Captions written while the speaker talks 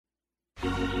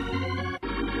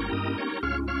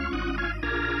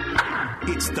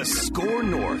It's the Score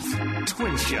North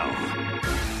Twin Show.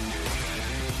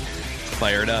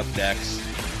 Fire it up, Dex.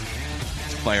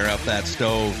 Fire up that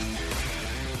stove.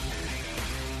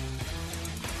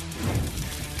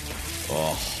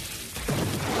 Oh.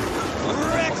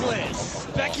 Reckless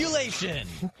speculation.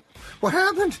 What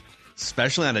happened?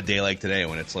 Especially on a day like today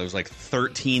when it was like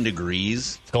 13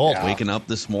 degrees. It's cold. Yeah. Waking up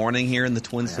this morning here in the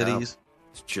Twin Cities.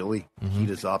 It's chilly. Heat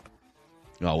is up.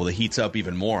 Oh, well, the heat's up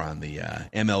even more on the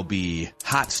MLB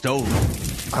hot stove.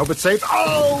 I hope it's safe.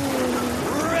 Oh!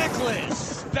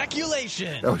 Reckless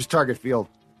speculation. That was Target Field.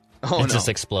 Oh, It just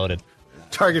exploded.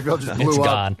 Target Field just blew It's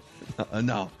up. gone.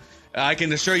 No. I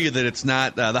can assure you that it's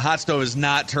not, the hot stove is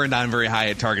not turned on very high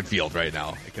at Target Field right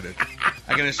now.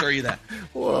 I can assure you that.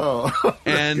 Whoa.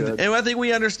 And I think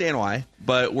we understand why,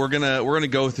 but we're gonna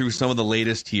go through some of the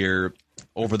latest here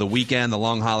over the weekend, the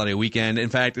long holiday weekend. In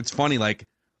fact, it's funny, like,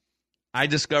 I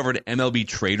discovered MLB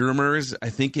trade rumors,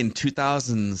 I think in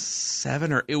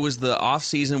 2007, or it was the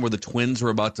offseason where the Twins were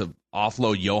about to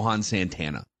offload Johan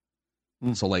Santana.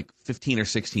 So like 15 or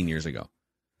 16 years ago.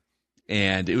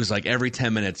 And it was like every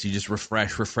 10 minutes you just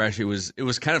refresh. It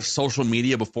was kind of social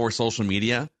media before social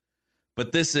media.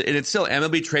 But and it's still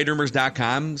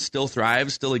MLBTradeRumors.com, still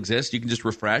thrives, still exists. You can just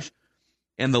refresh.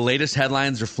 And the latest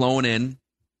headlines are flowing in.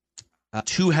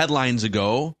 2 headlines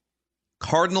ago,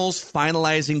 Cardinals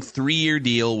finalizing 3-year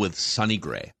deal with Sonny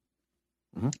Gray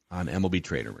on MLB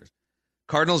Trade Rumors.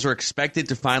 Cardinals are expected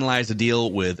to finalize a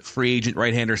deal with free agent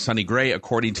right-hander Sonny Gray,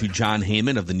 according to John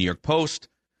Heyman of the New York Post.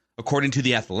 According to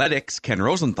The Athletic's Ken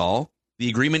Rosenthal, the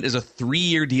agreement is a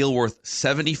 3-year deal worth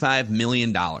 $75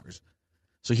 million.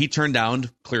 So he turned down,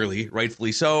 clearly,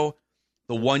 rightfully so,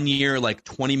 the 1-year, like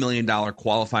 $20 million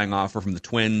qualifying offer from the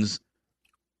Twins.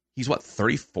 He's,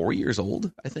 34 years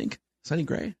old, I think, Sonny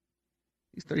Gray?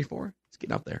 He's 34. He's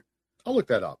getting up there. I'll look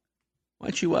that up. Why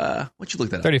don't you look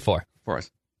that 34. up for us?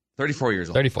 34 years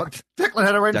old. 34. Declan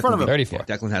had it right in front of him. 34.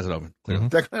 Yeah, Declan has it open. Clearly.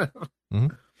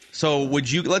 Declan. So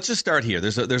let's just start here.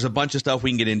 There's a bunch of stuff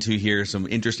we can get into here, some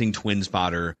interesting Twins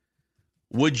fodder.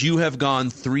 Would you have gone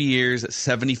 3 years,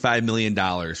 $75 million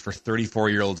for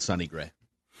 34-year-old Sonny Gray?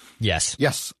 Yes.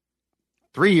 Yes.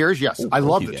 3 years, yes. I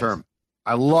love the term.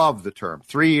 I love the term.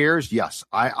 3 years, yes.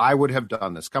 I would have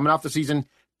done this. Coming off the season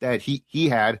that he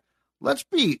had, let's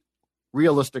be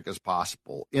realistic as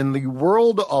possible. In the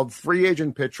world of free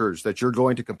agent pitchers that you're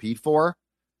going to compete for,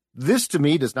 this to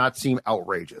me does not seem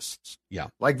outrageous. Yeah.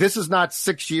 Like, this is not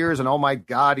 6 years and, oh my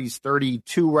God, he's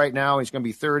 32 right now. He's going to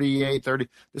be 38, 30.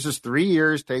 This is 3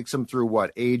 years, takes him through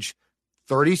age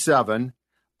 37.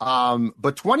 But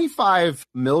 $25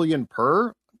 million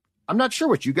per, I'm not sure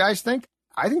what you guys think.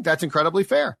 I think that's incredibly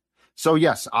fair. So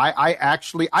yes, I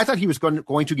thought he was going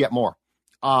to get more.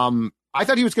 I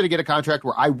thought he was going to get a contract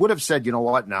where I would have said, you know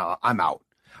what, no, I'm out.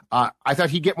 I thought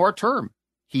he'd get more term.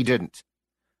 He didn't.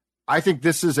 I think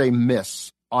this is a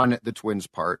miss on the Twins'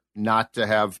 part not to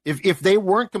have, if they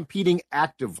weren't competing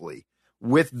actively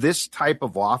with this type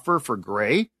of offer for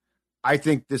Gray, I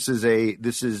think this is a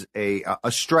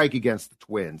strike against the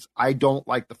Twins. I don't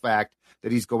like the fact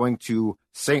that he's going to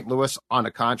St. Louis on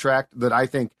a contract that I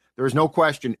think there is no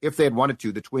question if they had wanted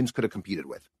to, the Twins could have competed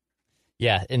with.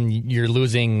 Yeah, and you're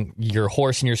losing your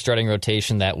horse in your starting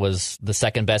rotation that was the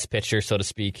second best pitcher, so to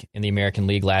speak, in the American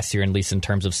League last year, at least in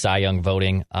terms of Cy Young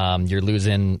voting. You're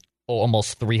losing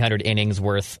almost 300 innings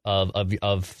worth of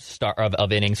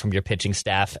innings from your pitching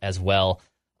staff as well.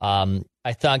 I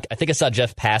think I saw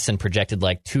Jeff Passan projected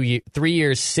like 3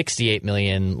 years, $68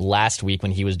 million last week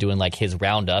when he was doing like his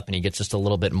roundup, and he gets just a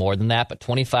little bit more than that. But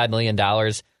 $25 million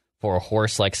for a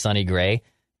horse like Sonny Gray,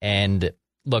 and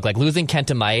look, like losing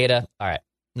Kenta Maeda. All right,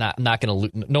 not going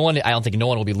to. No one. I don't think no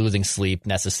one will be losing sleep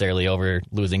necessarily over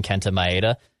losing Kenta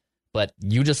Maeda. But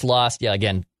you just lost,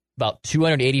 again, about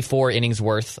 284 innings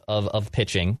worth of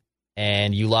pitching,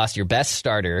 and you lost your best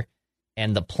starter.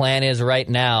 And the plan is right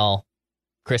now,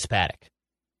 Chris Paddock.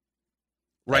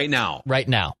 Right now.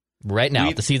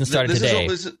 If the season started today,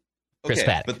 Chris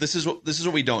Paddock. But this is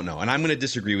what we don't know, and I'm going to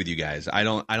disagree with you guys. I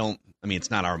mean, it's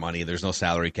not our money. There's no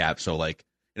salary cap, so like.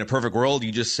 In a perfect world,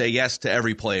 you just say yes to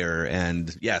every player.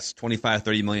 And yes, 25,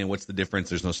 30 million, what's the difference?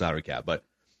 There's no salary cap. But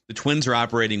the Twins are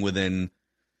operating within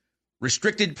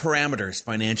restricted parameters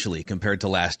financially compared to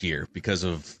last year because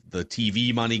of the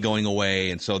TV money going away.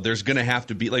 And so there's going to have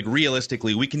to be, like,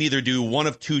 realistically, we can either do one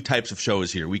of two types of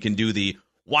shows here. We can do the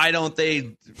why don't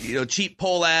they, cheap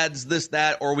poll ads, this,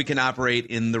 that, or we can operate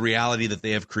in the reality that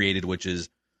they have created, which is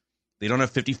they don't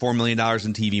have $54 million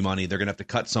in TV money. They're going to have to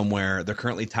cut somewhere. They're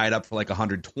currently tied up for like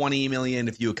 $120 million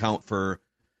if you account for,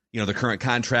 the current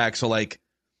contract. So like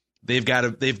they've got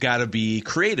to be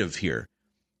creative here.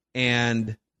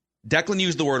 And Declan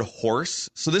used the word horse.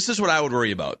 So this is what I would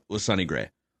worry about with Sonny Gray.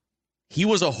 He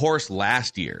was a horse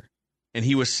last year, and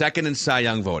he was second in Cy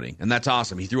Young voting, and that's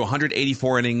awesome. He threw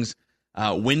 184 innings,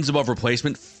 wins above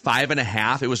replacement,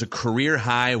 5.5. It was a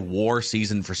career-high WAR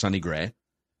season for Sonny Gray.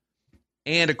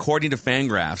 And according to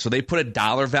Fangraphs, so they put a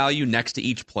dollar value next to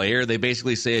each player. They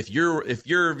basically say if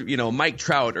you're Mike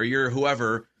Trout or you're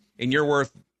whoever, and you're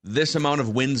worth this amount of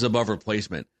wins above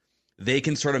replacement, they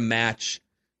can sort of match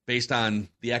based on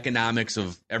the economics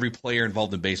of every player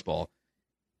involved in baseball.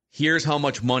 Here's how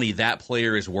much money that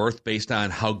player is worth based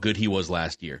on how good he was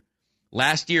last year.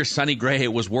 Last year, Sonny Gray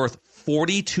was worth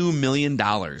 $42 million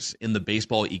in the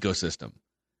baseball ecosystem,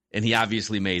 and he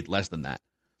obviously made less than that.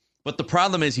 But the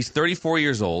problem is he's 34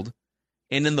 years old,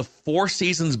 and in the 4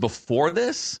 seasons before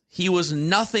this, he was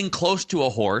nothing close to a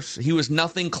horse. He was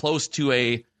nothing close to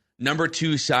a number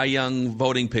 2 Cy Young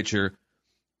voting pitcher.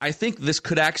 I think this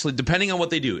could actually, depending on what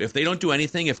they do, if they don't do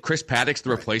anything, if Chris Paddock's the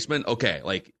replacement, okay,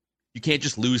 like, you can't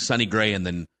just lose Sonny Gray and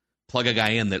then plug a guy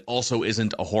in that also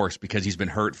isn't a horse because he's been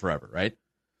hurt forever, right?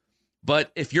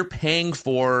 But if you're paying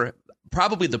for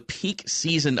probably the peak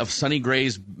season of Sonny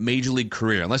Gray's major league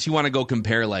career, unless you want to go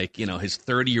compare his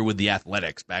third year with the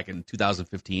Athletics back in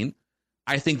 2015,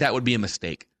 I think that would be a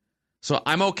mistake. So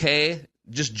I'm okay,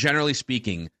 just generally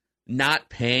speaking, not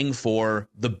paying for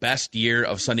the best year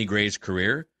of Sonny Gray's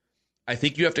career. I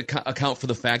think you have to account for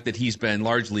the fact that he's been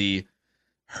largely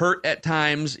hurt at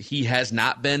times. He has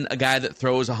not been a guy that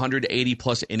throws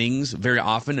 180-plus innings very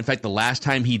often. In fact, the last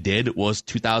time he did was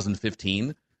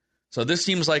 2015. So this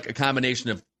seems like a combination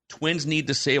of Twins need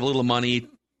to save a little money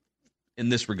in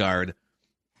this regard,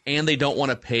 and they don't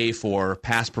want to pay for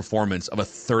past performance of a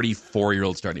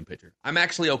 34-year-old starting pitcher. I'm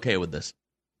actually okay with this.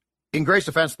 In Gray's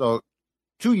defense, though,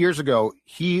 2 years ago,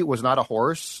 he was not a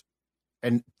horse,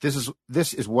 and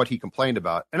this is what he complained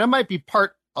about. And it might be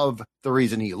part of the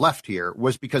reason he left here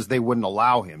was because they wouldn't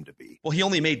allow him to be. Well, he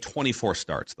only made 24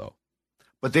 starts, though.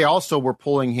 But they also were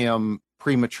pulling him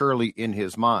prematurely in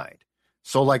his mind.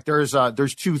 So, like, there's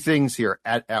 2 things here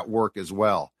at work as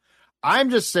well. I'm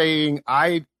just saying,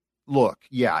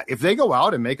 if they go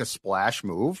out and make a splash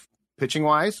move,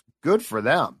 pitching-wise, good for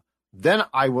them. Then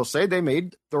I will say they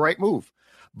made the right move.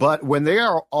 But when they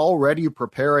are already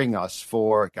preparing us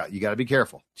for, you got to be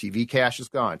careful. TV cash is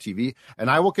gone. And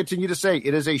I will continue to say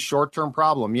it is a short-term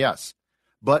problem, yes.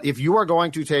 But if you are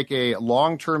going to take a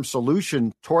long-term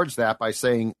solution towards that by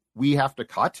saying we have to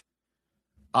cut,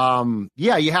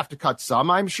 you have to cut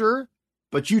some, I'm sure,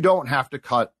 but you don't have to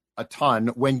cut a ton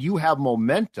when you have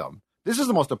momentum. This is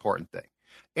the most important thing.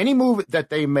 Any move that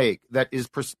they make that is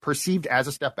perceived as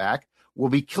a step back will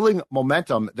be killing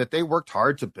momentum that they worked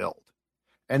hard to build.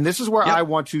 And this is where I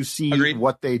want to see Agreed.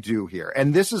 what they do here.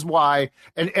 And this is why,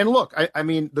 and look, I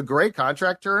mean, the Gray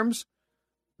contract terms,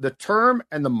 the term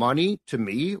and the money to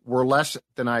me were less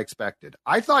than I expected.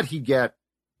 I thought he'd get,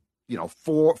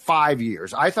 4-5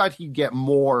 years. I thought he'd get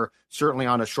more, certainly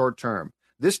on a short term.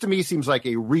 This to me seems like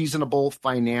a reasonable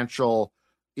financial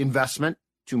investment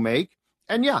to make.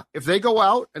 And if they go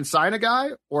out and sign a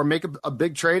guy or make a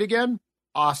big trade again,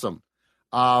 awesome.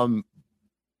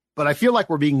 But I feel like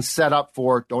we're being set up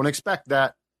for don't expect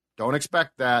that. Don't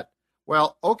expect that.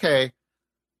 Well, okay.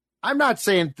 I'm not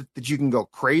saying that you can go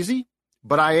crazy,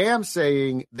 but I am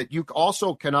saying that you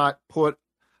also cannot put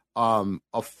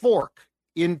a fork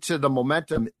into the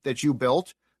momentum that you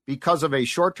built because of a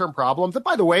short-term problem that,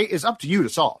 by the way, is up to you to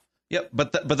solve. Yep,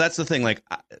 but that's the thing. Like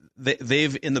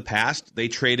they've in the past, they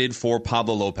traded for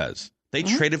Pablo Lopez. They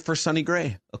traded for Sonny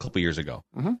Gray a couple years ago.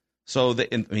 Mm-hmm. So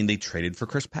they traded for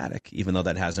Chris Paddock, even though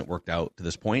that hasn't worked out to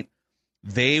this point.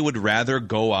 They would rather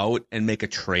go out and make a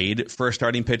trade for a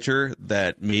starting pitcher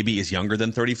that maybe is younger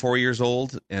than 34 years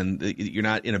old, and you're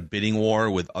not in a bidding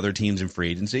war with other teams in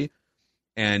free agency.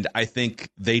 And I think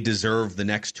they deserve the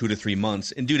next 2 to 3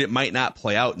 months. And dude, it might not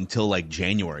play out until like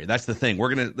January. That's the thing.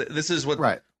 This is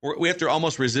what we have to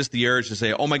almost resist the urge to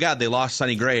say, oh my God, they lost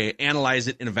Sonny Gray, analyze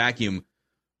it in a vacuum.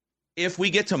 If we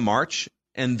get to March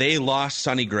and they lost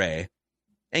Sonny Gray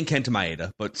and Kenta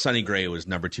Maeda, but Sonny Gray was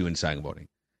number 2 in Cy Young voting,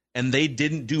 and they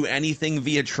didn't do anything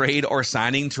via trade or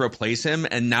signing to replace him,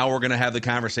 and now we're going to have the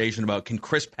conversation about can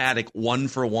Chris Paddock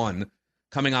 1-for-1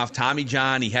 coming off Tommy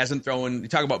John. He hasn't thrown, you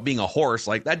talk about being a horse,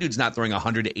 like that dude's not throwing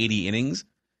 180 innings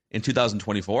in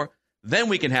 2024. Then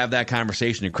we can have that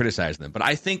conversation and criticize them. But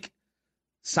I think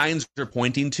signs are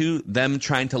pointing to them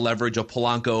trying to leverage a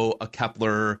Polanco, a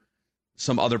Kepler,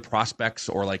 some other prospects,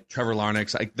 or like Trevor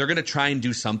Larnach. Like they're going to try and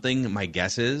do something, my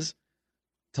guess is,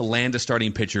 to land a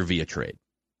starting pitcher via trade.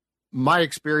 My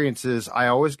experience is I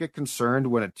always get concerned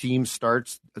when a team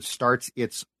starts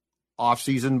its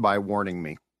offseason by warning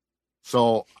me.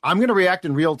 So I'm going to react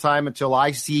in real time until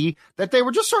I see that they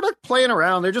were just sort of playing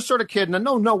around. They're just sort of kidding. And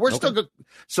no, we're still good.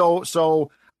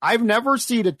 So I've never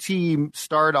seen a team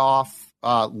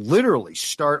literally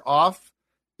start off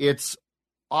its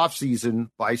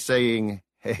offseason by saying,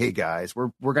 hey guys,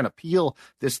 we're going to peel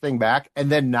this thing back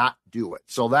and then not do it.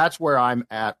 So that's where I'm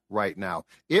at right now.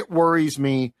 It worries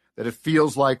me that it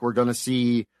feels like we're going to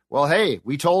see, well, hey,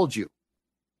 we told you.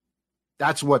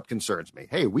 That's what concerns me.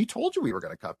 Hey, we told you we were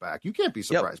going to cut back. You can't be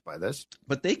surprised by this.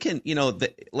 But they can,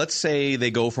 let's say they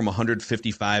go from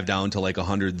 155 down to like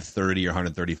 130 or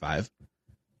 135.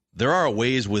 There are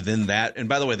ways within that. And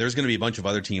by the way, there's going to be a bunch of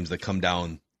other teams that come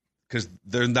down because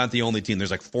they're not the only team. There's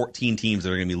like 14 teams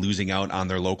that are going to be losing out on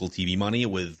their local TV money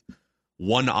with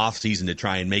one off season to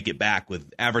try and make it back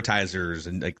with advertisers.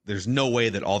 And like, there's no way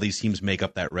that all these teams make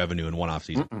up that revenue in one off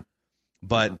season.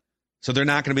 But so they're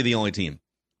not going to be the only team.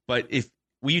 But if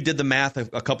we did the math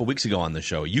a couple weeks ago on the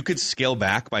show, you could scale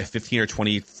back by 15 or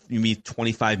 20,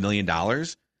 $25 million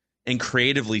and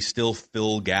creatively still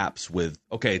fill gaps with,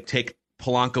 okay, take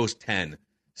Polanco's 10,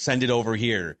 send it over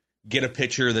here, get a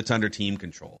pitcher that's under team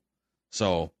control.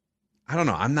 So I don't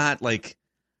know. I'm not like,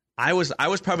 I was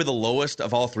probably the lowest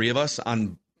of all three of us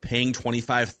on paying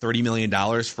 $25-30 million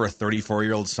for a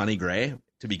 34-year-old Sonny Gray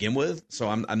to begin with. So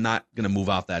I'm not going to move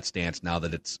off that stance now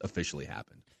that it's officially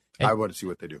happened. I want to see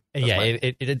what they do.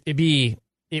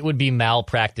 It would be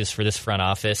malpractice for this front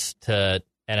office and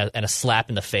a slap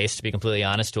in the face, to be completely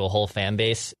honest, to a whole fan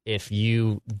base if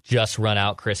you just run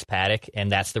out Chris Paddock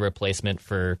and that's the replacement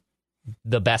for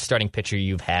the best starting pitcher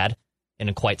you've had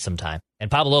in quite some time. And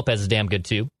Pablo Lopez is damn good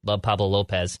too. Love Pablo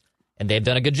Lopez, and they've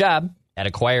done a good job at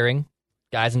acquiring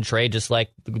guys in trade, just like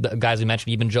the guys we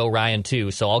mentioned, even Joe Ryan too.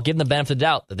 So I'll give them the benefit of the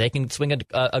doubt that they can swing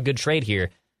a good trade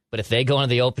here. But if they go into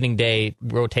the opening day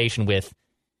rotation with,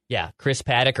 Chris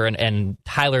Paddock and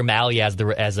Tyler Mahle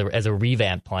as a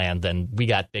revamp plan, then we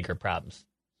got bigger problems,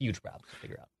 huge problems to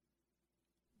figure out.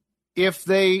 If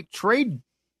they trade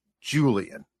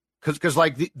Julian, because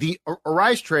like the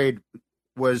Arise trade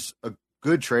was a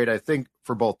good trade, I think,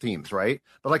 for both teams, right?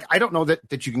 But like I don't know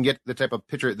that you can get the type of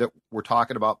pitcher that we're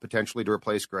talking about potentially to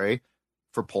replace Gray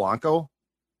for Polanco.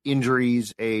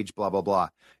 Injuries, age, blah, blah, blah.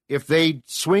 If they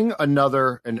swing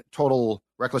another, and total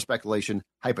reckless speculation,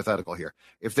 hypothetical here,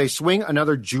 if they swing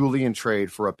another Julian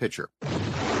trade for a pitcher,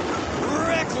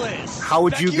 reckless, how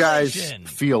would you guys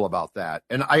feel about that?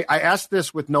 And I asked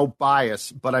this with no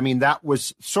bias, but I mean, that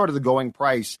was sort of the going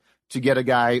price to get a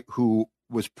guy who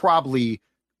was probably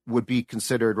would be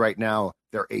considered right now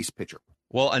their ace pitcher.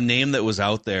 Well, a name that was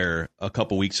out there a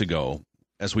couple weeks ago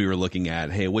as we were looking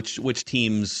at, hey, which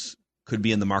teams could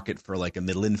be in the market for like a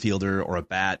middle infielder or a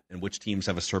bat, and which teams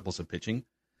have a surplus of pitching.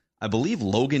 I believe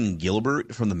Logan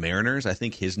Gilbert from the Mariners, I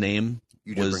think his name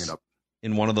was bring it up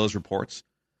in one of those reports.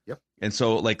 Yep. And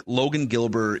so like Logan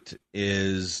Gilbert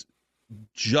is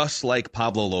just like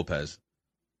Pablo Lopez,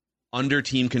 under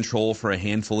team control for a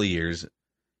handful of years.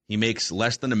 He makes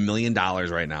less than $1 million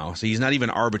right now. So he's not even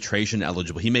arbitration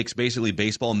eligible. He makes basically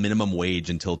baseball minimum wage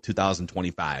until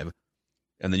 2025.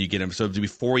 And then you get him. So it'd be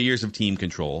 4 years of team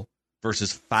control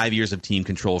versus 5 years of team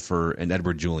control for an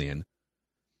Edward Julian.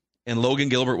 And Logan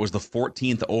Gilbert was the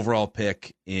 14th overall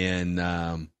pick in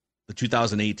the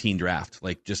 2018 draft.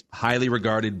 Like, just highly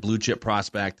regarded blue chip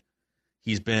prospect.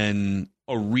 He's been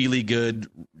a really good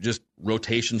just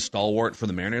rotation stalwart for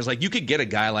the Mariners. Like, you could get a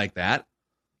guy like that.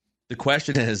 The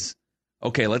question is,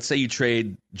 okay, let's say you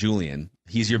trade Julian.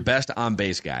 He's your best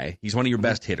on-base guy. He's one of your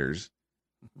best hitters.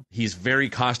 He's very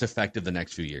cost-effective the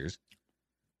next few years.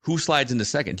 Who slides into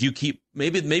second? Do you keep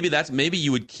maybe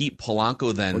you would keep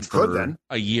Polanco then for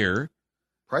a year,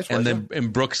 and then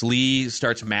Brooks Lee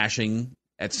starts mashing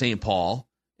at St. Paul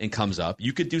and comes up.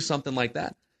 You could do something like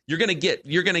that. You're gonna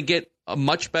get a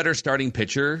much better starting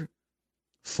pitcher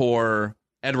for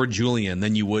Edward Julian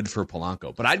than you would for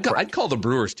Polanco. But I'd call the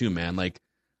Brewers too, man. Like,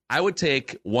 I would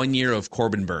take 1 year of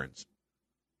Corbin Burns.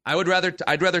 I'd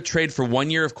rather trade for 1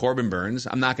 year of Corbin Burns.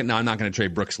 I'm not going to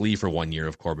trade Brooks Lee for 1 year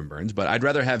of Corbin Burns, but I'd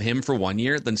rather have him for 1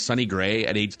 year than Sonny Gray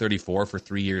at age 34 for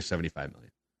 3 years, $75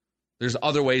 million. There's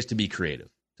other ways to be creative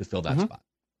to fill that spot.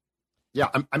 Yeah,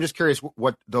 I'm just curious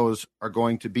what those are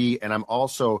going to be, and I'm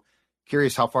also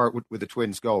curious how far would the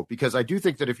Twins go, because I do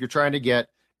think that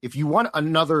if you want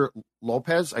another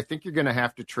Lopez, I think you're going to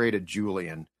have to trade a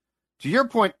Julian. To your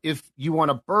point, if you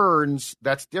want a Burns,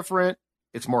 that's different.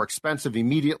 It's more expensive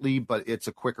immediately, but it's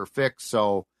a quicker fix.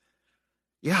 So,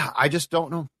 yeah, I just don't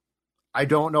know. I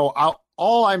don't know.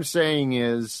 All I'm saying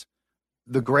is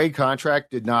the Gray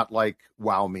contract did not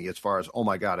wow me as far as, oh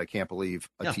my God, I can't believe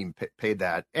a team paid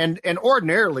that. And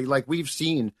ordinarily, like, we've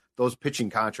seen those pitching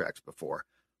contracts before.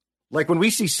 Like when we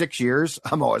see 6 years,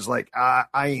 I'm always like, I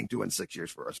ain't doing 6 years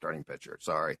for a starting pitcher.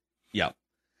 Sorry. Yeah.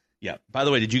 Yeah. By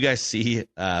the way, did you guys see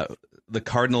the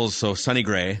Cardinals? So Sonny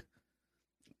Gray,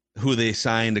 who they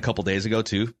signed a couple days ago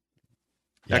too.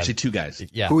 Yeah. Actually, 2 guys.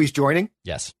 Yeah. Who he's joining?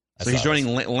 Yes. So he's joining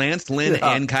Lance Lynn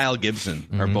and Kyle Gibson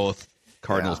are both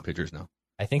Cardinals pitchers now.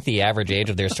 I think the average age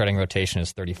of their starting rotation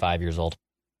is 35 years old.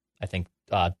 I think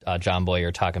John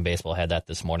Boyer, Talking Baseball, had that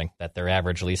this morning, that their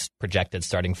average least projected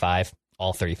starting 5,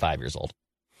 all 35 years old.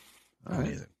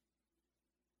 Amazing.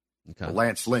 Okay.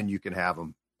 Lance Lynn, you can have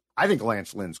him. I think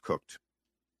Lance Lynn's cooked.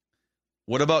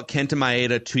 What about Kenta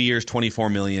Maeda, 2 years,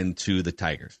 $24 million to the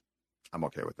Tigers? I'm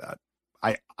okay with that.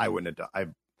 I wouldn't have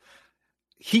done.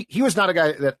 He was not a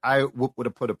guy that I would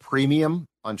have put a premium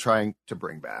on trying to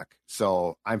bring back.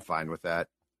 So I'm fine with that.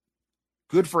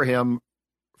 Good for him,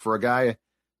 for a guy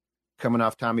coming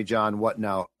off Tommy John,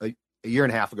 a year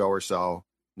and a half ago or so.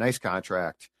 Nice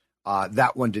contract.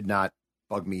 That one did not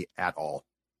bug me at all.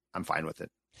 I'm fine with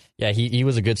it. Yeah, he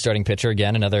was a good starting pitcher.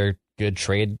 Again, another good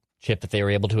trade chip that they were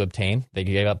able to obtain. They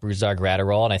gave up Brusdar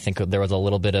Graterol, and I think there was a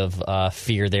little bit of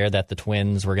fear there that the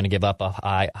Twins were going to give up a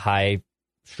high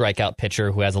strikeout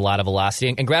pitcher who has a lot of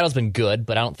velocity. And Grattel's been good,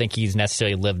 but I don't think he's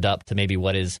necessarily lived up to maybe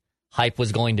what his hype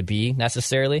was going to be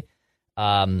necessarily.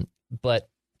 But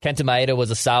Kenta Maeda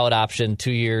was a solid option,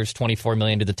 2 years, $24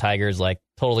 million to the Tigers, like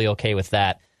totally okay with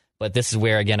that. But this is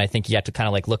where, again, I think you have to kind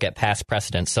of like look at past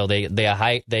precedents. So they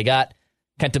got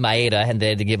Kenta Maeda, and they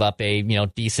had to give up a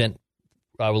decent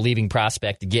relieving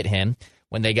prospect to get him.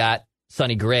 When they got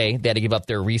Sonny Gray, they had to give up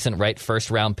their recent first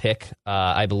round pick,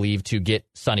 I believe, to get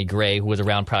Sonny Gray, who was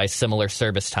around probably similar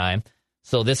service time.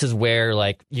 So this is where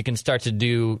like you can start to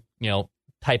do you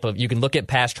can look at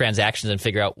past transactions and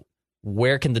figure out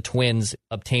where can the Twins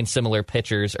obtain similar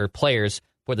pitchers or players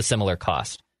for the similar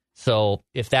cost. So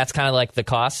if that's kind of like the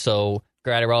cost, so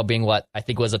Graterol being what I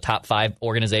think was a top 5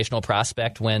 organizational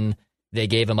prospect when they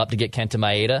gave him up to get Kenta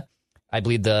Maeda. I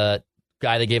believe the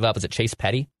guy they gave up, was it Chase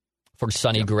Petty? For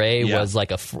Sonny Gray was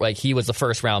he was the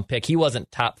first round pick. He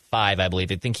wasn't top 5, I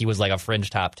believe. I think he was like a fringe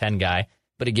top 10 guy.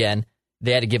 But again,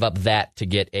 they had to give up that to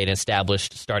get an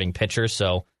established starting pitcher.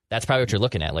 So that's probably what you're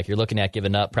looking at. Like you're looking at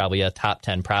giving up probably a top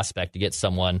 10 prospect to get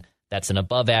someone that's an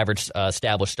above average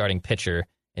established starting pitcher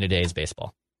in today's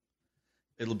baseball.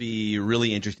 It'll be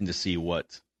really interesting to see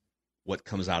what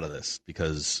comes out of this,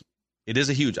 because it is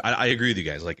a huge. I agree with you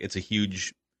guys. Like it's a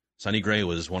huge. Sonny Gray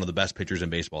was one of the best pitchers in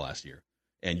baseball last year,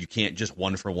 and you can't just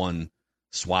 1-for-1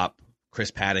 swap Chris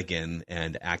Paddock in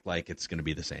and act like it's going to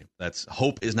be the same.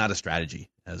 Hope is not a strategy,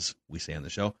 as we say on the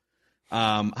show.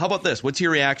 How about this? What's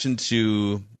your reaction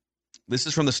to? This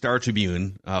is from the Star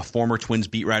Tribune, former Twins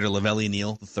beat writer Lavelli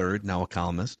Neal III, now a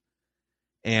columnist.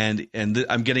 And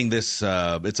I'm getting this,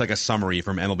 it's like a summary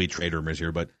from MLB Trade Rumors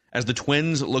here, but as the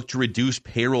Twins look to reduce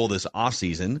payroll this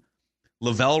offseason,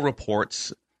 Lavelle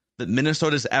reports that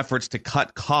Minnesota's efforts to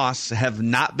cut costs have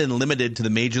not been limited to the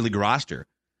Major League roster.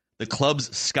 The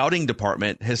club's scouting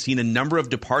department has seen a number of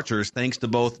departures thanks to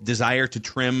both desire to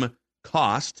trim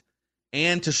cost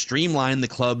and to streamline the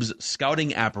club's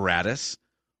scouting apparatus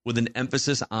with an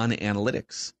emphasis on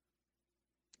analytics.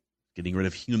 Getting rid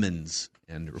of humans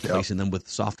and replacing them with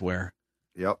software.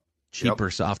 Yep. Cheaper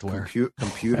software.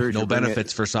 Computers. No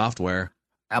benefits for software.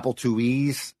 Apple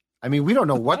IIe's. I mean, we don't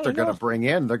know what they're going to bring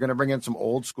in. They're going to bring in some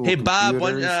old school. Hey, Bob,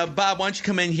 why computers. don't you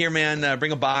come in here, man?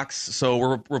 Bring a box. So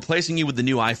we're replacing you with the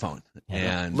new iPhone.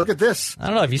 And look at this. I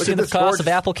don't know. Have you seen the cost of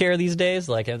Apple Care these days?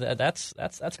 Like that's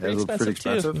pretty expensive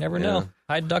too. You never know.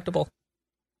 High deductible.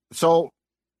 So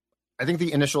I think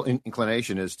the initial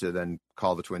inclination is to then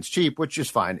call the Twins cheap, which is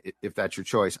fine if that's your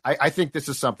choice. I think this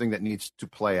is something that needs to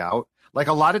play out. Like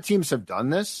a lot of teams have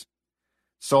done this.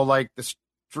 So like the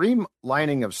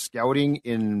streamlining of scouting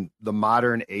in the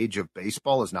modern age of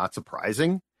baseball is not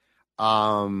surprising.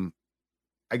 I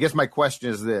guess my question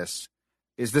is this.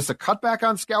 Is this a cutback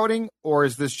on scouting, or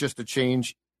is this just a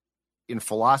change in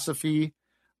philosophy?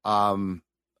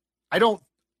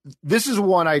 This is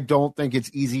one I don't think it's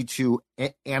easy to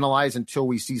analyze until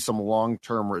we see some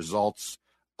long-term results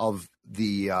of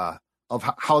of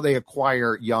how they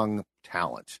acquire young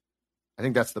talent. I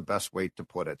think that's the best way to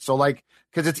put it. So like,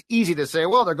 because it's easy to say,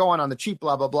 well, they're going on the cheap,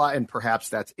 blah, blah, blah, and perhaps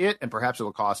that's it, and perhaps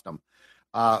it'll cost them.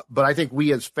 But I think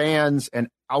we as fans and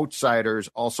outsiders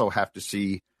also have to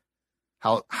see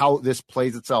how this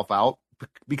plays itself out,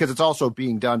 because it's also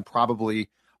being done probably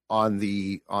on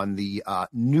the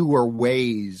newer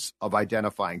ways of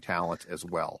identifying talent as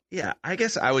well. Yeah, I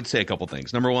guess I would say a couple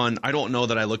things. Number one, I don't know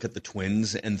that I look at the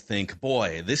Twins and think,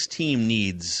 boy, this team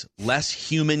needs less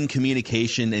human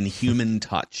communication and human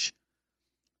touch.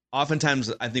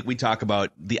 oftentimes I think we talk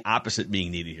about the opposite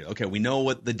being needed here. Okay, we know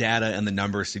what the data and the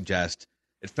numbers suggest.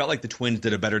 It felt like the Twins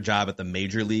did a better job at the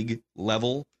major league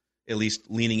level, at least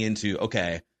leaning into,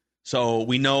 okay, so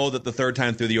we know that the third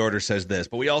time through the order says this,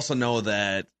 but we also know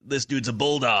that this dude's a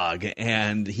bulldog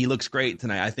and he looks great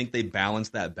tonight. I think they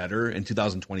balanced that better in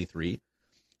 2023.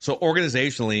 So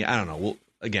organizationally, I don't know.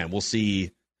 We'll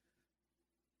see.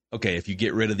 Okay, if you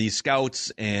get rid of these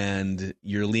scouts and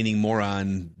you're leaning more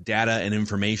on data and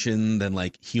information than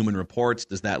like human reports,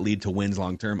 does that lead to wins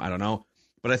long term? I don't know.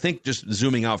 But I think just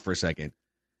zooming out for a second,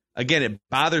 again, it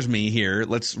bothers me here.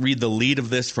 Let's read the lead of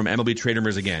this from MLB Trade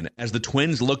Rumors again. As the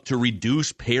Twins look to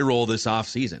reduce payroll this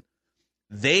offseason,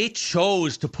 they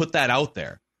chose to put that out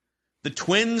there. The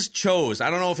Twins chose. I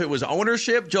don't know if it was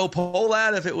ownership, Joe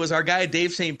Polat, if it was our guy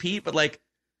Dave St. Pete, but like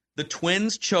the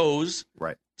Twins chose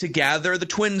to gather the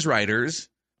Twins writers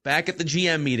back at the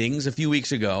GM meetings a few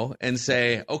weeks ago and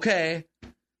say, okay,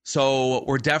 so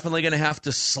we're definitely going to have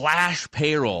to slash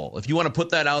payroll. If you want to put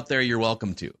that out there, you're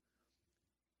welcome to.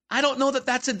 I don't know that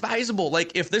that's advisable.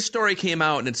 Like if this story came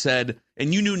out and it said,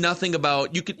 and you knew nothing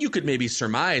about, you could maybe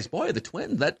surmise, boy, the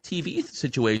Twins, that TV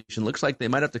situation looks like they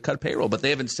might have to cut payroll, but they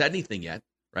haven't said anything yet,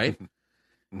 right?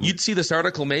 Mm-hmm. You'd see this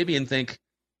article maybe and think,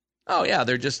 oh yeah,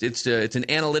 it's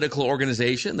an analytical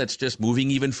organization that's just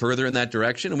moving even further in that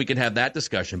direction, and we can have that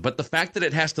discussion. But the fact that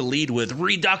it has to lead with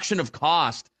reduction of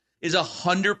cost is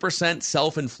 100%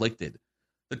 self-inflicted.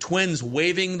 The Twins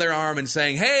waving their arm and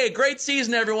saying, hey, great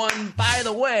season, everyone. By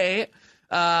the way,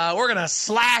 we're going to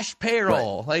slash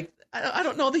payroll. Right. Like, I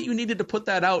don't know that you needed to put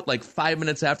that out like 5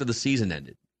 minutes after the season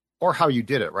ended. Or how you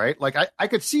did it, right? Like, I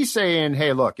could see saying,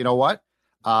 hey, look, you know what?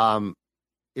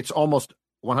 It's almost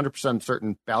 100%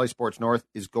 certain Bally Sports North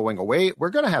is going away. We're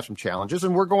going to have some challenges,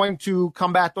 and we're going to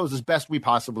combat those as best we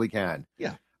possibly can.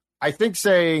 Yeah. I think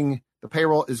saying the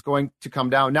payroll is going to come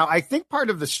down. Now, I think part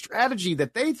of the strategy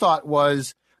that they thought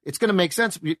was, it's going to make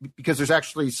sense because there's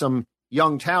actually some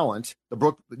young talent,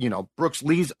 the Brooks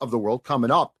Lees of the world coming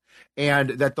up,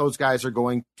 and that those guys are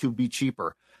going to be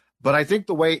cheaper. But I think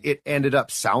the way it ended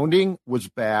up sounding was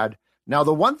bad. Now,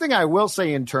 the one thing I will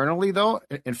say internally, though,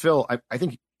 and Phil, I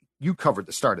think you covered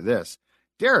the start of this,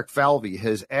 Derek Falvey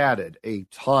has added a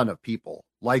ton of people.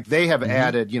 Like they have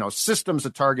added, systems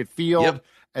at Target Field,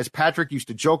 as Patrick used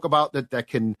to joke about that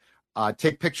can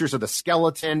take pictures of the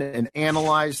skeleton and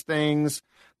analyze things.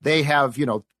 They have,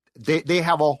 they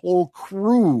have a whole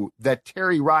crew that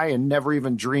Terry Ryan never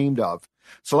even dreamed of.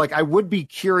 So, like, I would be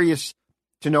curious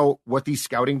to know what these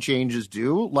scouting changes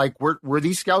do. Like, were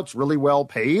these scouts really well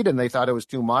paid and they thought it was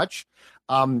too much?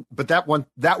 But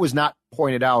that was not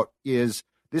pointed out is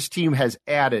this team has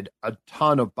added a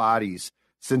ton of bodies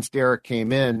since Derek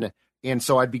came in. And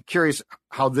so I'd be curious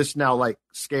how this now like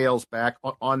scales back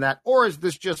on that, or is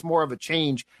this just more of a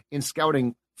change in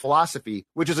scouting philosophy,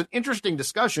 which is an interesting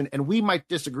discussion and we might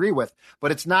disagree with,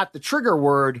 but it's not the trigger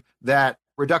word that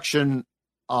reduction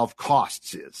of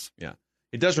costs is. Yeah.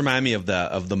 It does remind me of the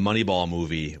Moneyball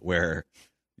movie where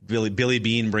Billy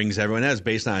Bean brings everyone. That's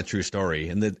based on a true story,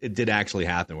 and it did actually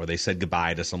happen where they said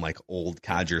goodbye to some like old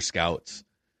codger scouts.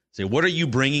 Say, what are you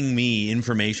bringing me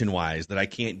information wise that I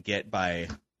can't get by,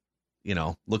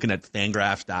 looking at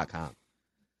Fangraphs.com?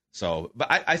 So, but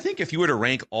I think if you were to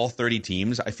rank all 30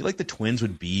 teams, I feel like the Twins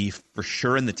would be for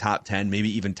sure in the top 10,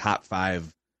 maybe even top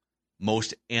 5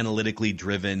 most analytically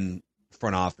driven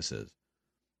front offices.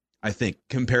 I think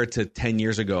compared to 10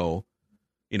 years ago,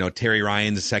 Terry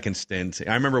Ryan's second stint.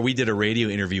 I remember we did a radio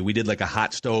interview. We did like a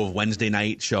hot stove Wednesday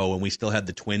night show and we still had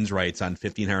the Twins rights on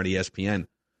 1500 ESPN.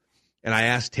 And I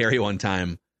asked Terry one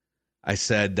time, I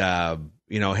said,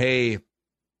 hey,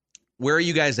 where are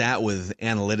you guys at with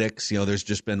analytics? There's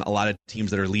just been a lot of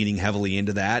teams that are leaning heavily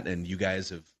into that, and you guys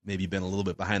have maybe been a little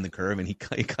bit behind the curve. And he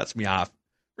cuts me off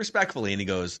respectfully, and he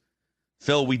goes,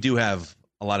 Phil, we do have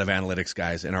a lot of analytics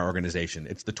guys in our organization.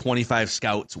 It's the 25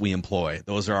 scouts we employ.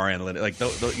 Those are our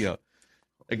analytics.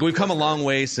 Like we've come a long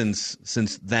way since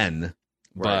then.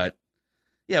 Right.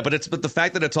 But the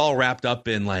fact that it's all wrapped up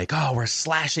in like, oh, we're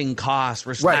slashing costs,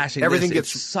 we're slashing everything this.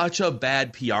 Gets it's such a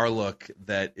bad PR look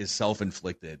that is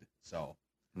self-inflicted. So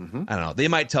I don't know. They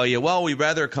might tell you, well, we'd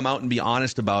rather come out and be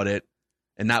honest about it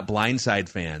and not blindside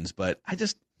fans. But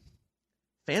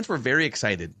fans were very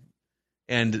excited.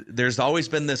 And there's always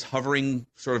been this hovering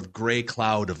sort of gray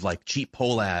cloud of like cheap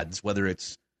poll ads, whether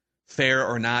it's fair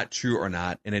or not, true or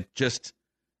not. And it just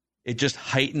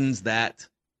heightens that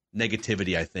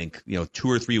negativity, I think, 2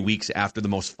 or 3 weeks after the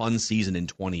most fun season in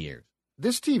 20 years.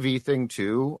 This TV thing,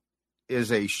 too, is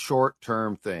a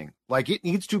short-term thing. Like, it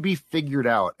needs to be figured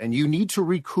out, and you need to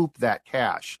recoup that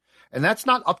cash. And that's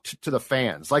not up to the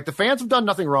fans. Like, the fans have done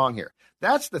nothing wrong here.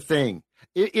 That's the thing,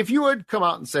 if you had come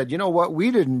out and said, you know what,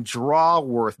 we didn't draw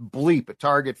worth bleep at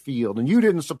Target Field and you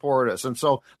didn't support us. And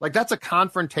so like, that's a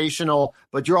confrontational,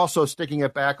 but you're also sticking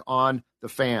it back on the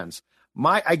fans.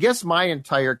 I guess my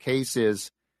entire case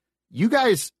is you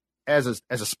guys as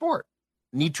a sport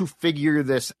need to figure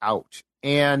this out.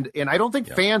 And I don't think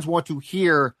fans want to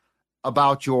hear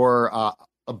about your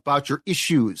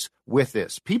issues with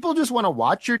this. People just want to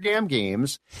watch your damn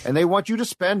games and they want you to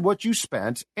spend what you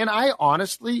spent. And I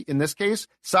honestly, in this case,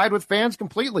 side with fans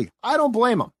completely. I don't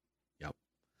blame them.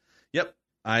 Yep.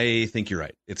 I think you're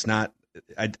right. It's not,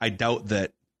 I doubt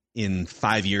that in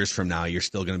 5 years from now, you're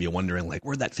still going to be wondering like,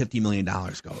 where'd that $50 million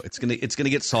go? It's going to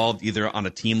get solved either on a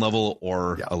team level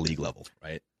or a league level,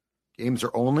 right? Games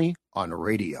are only on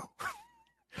radio.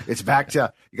 It's back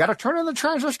to, you got to turn on the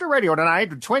transistor radio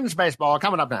tonight. Twins baseball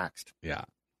coming up next. Yeah.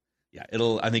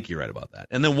 I think you're right about that.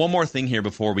 And then one more thing here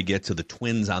before we get to the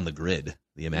Twins on the grid.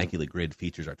 The Immaculate Grid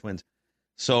features our Twins.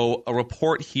 So a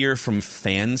report here from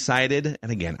Fansided,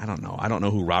 and again, I don't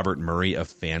know who Robert Murray of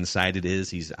Fansided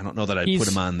is. I don't know that I'd put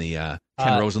him on the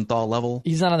Ken Rosenthal level.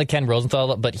 He's not on the Ken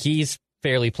Rosenthal, but he's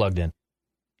fairly plugged in.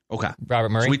 Okay. Robert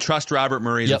Murray. So we trust Robert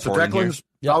Murray's reporting here. Declan's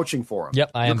vouching for him.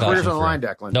 Yep, I am vouching for him. Your career's on the line,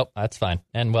 Declan. Nope, that's fine.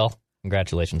 And, well,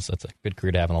 congratulations. That's a good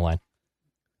career to have on the line.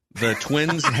 The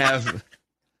Twins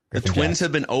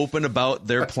have been open about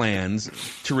their plans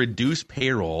to reduce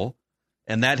payroll,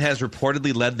 and that has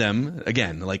reportedly led them,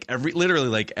 again,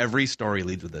 every story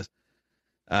leads with this,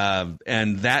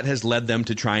 and that has led them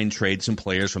to try and trade some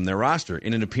players from their roster.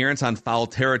 In an appearance on Foul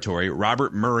Territory,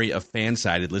 Robert Murray of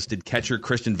Fansided listed catcher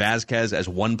Christian Vazquez as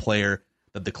one player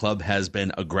that the club has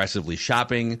been aggressively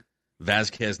shopping.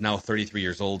 Vazquez, now 33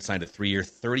 years old, signed a 3-year,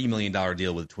 $30 million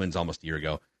deal with the Twins almost a year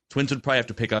ago. Twins would probably have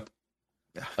to pick up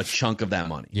a chunk of that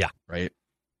money. Yeah. Right?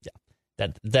 Yeah.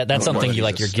 That's something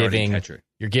you're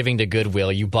giving to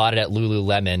Goodwill. You bought it at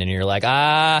Lululemon and you're like,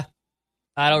 I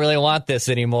don't really want this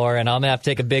anymore and I'm going to have to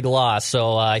take a big loss.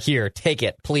 So here, take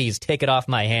it. Please take it off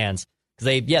my hands.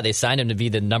 Because they signed him to be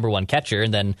the number one catcher,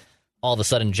 and then all of a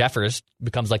sudden Jeffers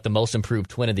becomes like the most improved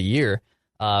Twin of the year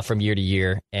from year to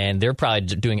year, and they're probably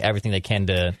doing everything they can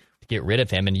to get rid of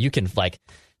him. And you can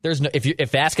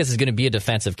if Vasquez is going to be a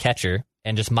defensive catcher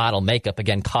and just model makeup,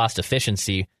 again, cost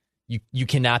efficiency, you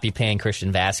cannot be paying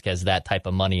Christian Vazquez that type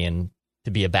of money and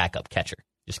to be a backup catcher.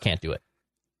 Just can't do it.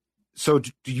 So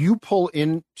do you pull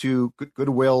into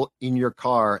Goodwill in your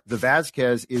car, the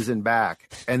Vazquez is in back,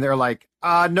 and they're like,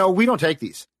 no, we don't take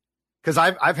these. Because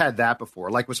I've had that before,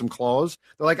 like with some clothes.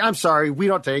 They're like, I'm sorry, we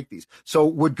don't take these. So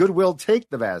would Goodwill take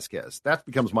the Vazquez? That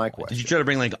becomes my question. Did you try to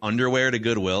bring like underwear to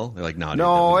Goodwill? They're like,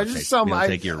 no,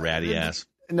 take your ratty ass.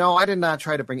 No, I did not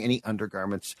try to bring any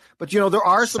undergarments. But, there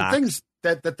are some things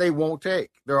that they won't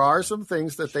take. There are some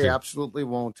things that they absolutely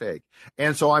won't take.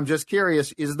 And so I'm just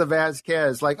curious, is the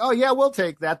Vazquez like, oh, yeah, we'll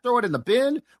take that, throw it in the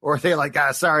bin? Or are they like,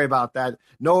 sorry about that,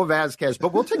 no Vazquez,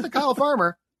 but we'll take the Kyle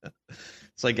Farmer.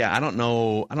 It's like, I don't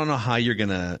know how you're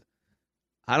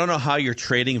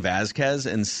trading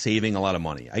Vazquez and saving a lot of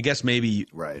money. I guess maybe,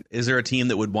 right. Is there a team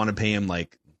that would want to pay him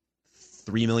like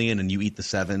 $3 million and you eat the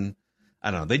 $7 million? I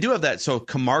don't know. They do have that. So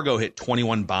Camargo hit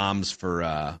 21 bombs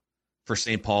for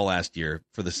St. Paul last year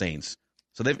for the Saints.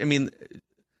 So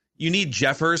you need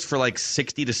Jeffers for like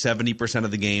 60 to 70% of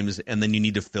the games, and then you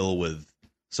need to fill with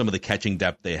some of the catching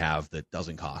depth they have that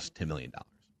doesn't cost $10 million.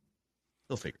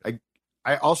 They'll figure it out.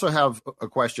 I also have a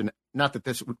question, not that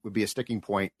this would be a sticking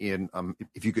point in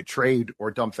if you could trade or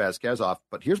dump Vazquez off,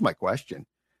 but here's my question.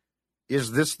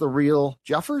 Is this the real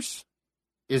Jeffers?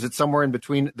 Is it somewhere in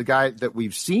between the guy that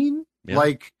we've seen? Yeah.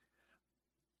 Like,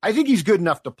 I think he's good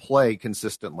enough to play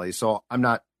consistently, so I'm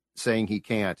not saying he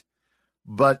can't.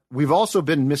 But we've also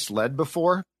been misled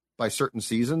before by certain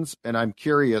seasons, and I'm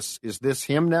curious, is this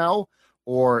him now,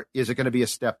 or is it going to be a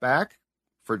step back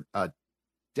for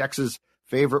Dex's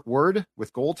favorite word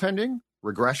with goaltending,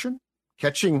 regression?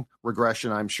 Catching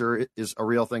regression, I'm sure, is a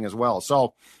real thing as well.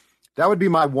 So that would be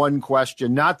my one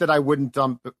question. Not that I wouldn't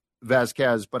dump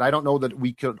Vazquez, but I don't know that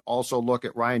we could also look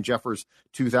at Ryan Jeffers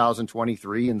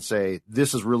 2023 and say,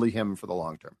 this is really him for the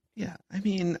long term. Yeah, I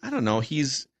mean, I don't know. He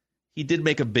did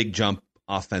make a big jump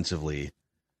offensively,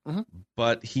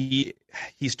 but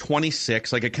he's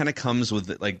 26. Like, it kind of comes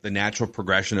with like the natural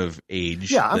progression of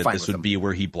age. Yeah, I'm fine this with would be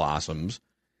where he blossoms.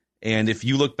 And if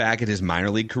you look back at his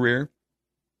minor league career,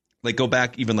 like go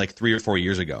back even like 3 or 4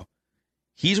 years ago,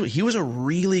 he was a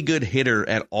really good hitter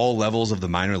at all levels of the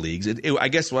minor leagues. I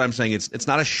guess what I'm saying, it's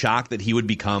not a shock that he would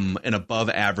become an above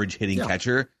average hitting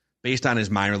catcher based on his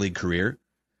minor league career,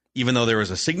 even though there was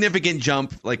a significant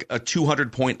jump, like a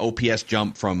 200-point OPS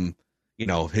jump from,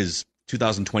 his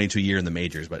 2022 year in the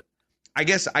majors. But I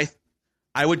guess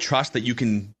I would trust that you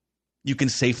can you can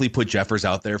safely put Jeffers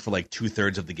out there for like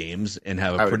 2/3 of the games and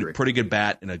have a pretty good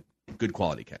bat and a good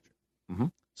quality catcher. Mm-hmm.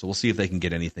 So we'll see if they can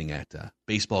get anything at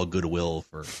baseball goodwill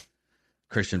for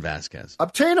Christian Vasquez.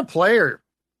 Obtain a player.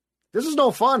 This is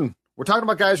no fun. We're talking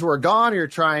about guys who are gone or you're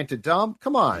trying to dump.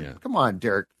 Come on,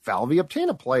 Derek Falvey. Obtain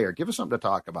a player. Give us something to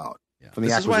talk about from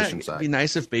the acquisition side. It'd be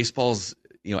nice if baseball's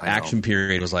action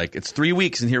period was like, it's 3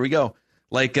 weeks and here we go.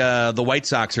 Like the White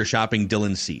Sox are shopping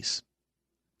Dylan Cease.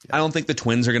 Yeah. I don't think the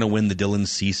Twins are going to win the Dylan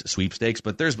Cease sweepstakes,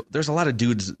 but there's a lot of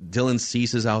dudes. Dylan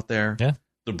Cease is out there. Yeah.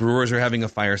 The Brewers are having a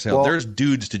fire sale. Well, there's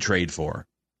dudes to trade for.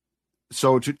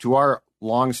 So to our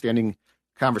long-standing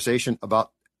conversation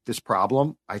about this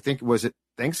problem, I think, was it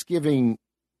Thanksgiving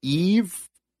Eve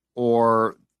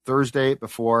or Thursday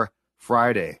before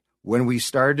Friday when we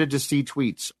started to see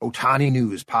tweets, Ohtani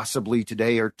news possibly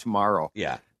today or tomorrow.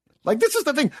 Yeah. Like, this is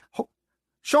the thing.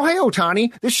 Shohei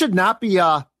Ohtani, this should not be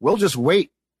we'll just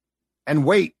wait,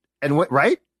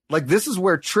 right? Like, this is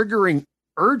where triggering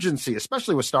urgency,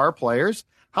 especially with star players.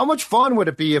 How much fun would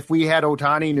it be if we had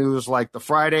Ohtani news like the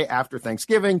Friday after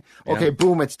Thanksgiving? Okay,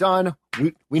 boom, it's done.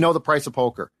 We know the price of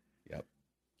poker. Yep.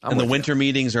 And the winter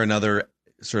meetings are another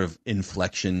sort of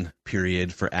inflection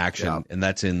period for action. Yep. And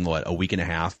that's in, a week and a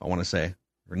half, I want to say,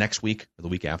 or next week or the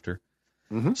week after.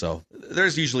 Mm-hmm. So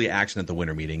there's usually action at the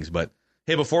winter meetings. But,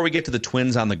 hey, before we get to the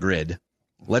Twins on the grid,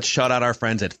 let's shout out our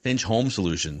friends at Finch Home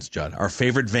Solutions, Judd, our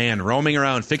favorite van roaming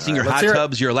around, fixing your hot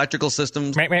tubs, your electrical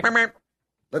systems.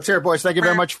 Let's hear it, boys. Thank you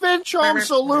very much. Finch Home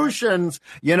Solutions.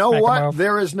 You know what?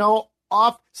 There is no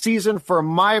off season for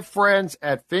my friends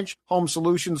at Finch Home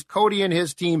Solutions. Cody and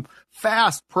his team,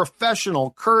 fast,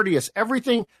 professional, courteous,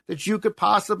 everything that you could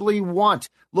possibly want.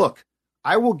 Look,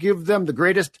 I will give them the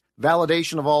greatest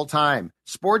validation of all time.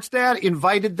 Sports Dad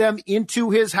invited them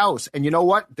into his house. And you know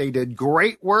what? They did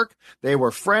great work. They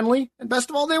were friendly. And best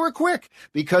of all, they were quick.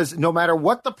 Because no matter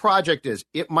what the project is,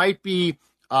 it might be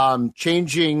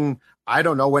changing, I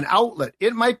don't know, an outlet.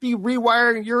 It might be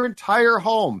rewiring your entire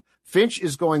home. Finch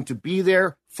is going to be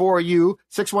there for you.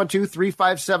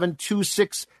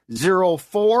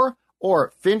 612-357-2604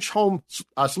 or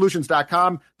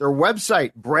finchhomesolutions.com. Their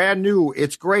website, brand new.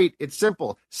 It's great. It's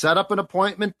simple. Set up an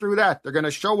appointment through that. They're going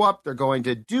to show up. They're going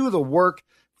to do the work.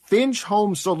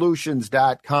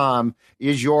 finchhomesolutions.com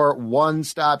is your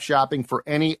one-stop shopping for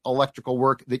any electrical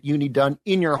work that you need done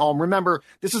in your home. Remember,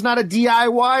 this is not a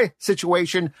DIY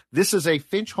situation. This is a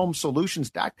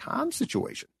finchhomesolutions.com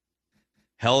situation.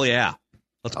 Hell yeah.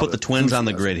 Let's put the Twins on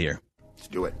the grid here. Let's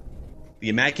do it. The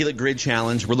Immaculate Grid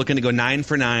Challenge. We're looking to go 9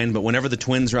 for 9, but whenever the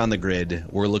Twins are on the grid,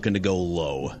 we're looking to go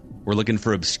low. We're looking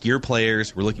for obscure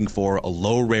players. We're looking for a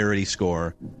low rarity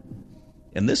score.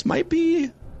 And this might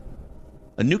be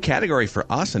a new category for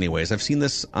us anyways. I've seen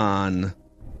this on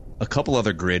a couple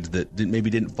other grids that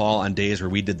maybe didn't fall on days where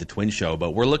we did the Twin show,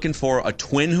 but we're looking for a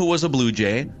Twin who was a Blue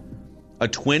Jay, a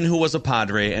Twin who was a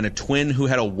Padre, and a Twin who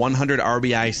had a 100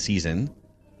 RBI season.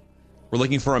 We're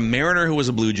looking for a Mariner who was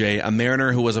a Blue Jay, a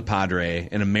Mariner who was a Padre,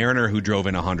 and a Mariner who drove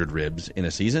in 100 ribs in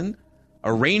a season,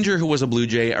 a Ranger who was a Blue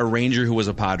Jay, a Ranger who was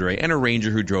a Padre, and a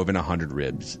Ranger who drove in 100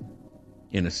 ribs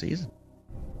in a season.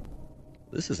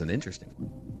 This is an interesting one.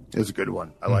 It's a good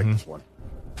one. I like this one.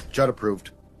 Judd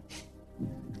approved.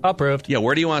 Approved. Yeah,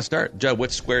 where do you want to start? Judd,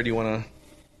 what square do you want to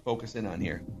focus in on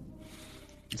here?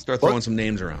 Let's start throwing some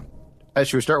names around.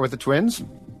 Should we start with the Twins?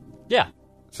 Yeah.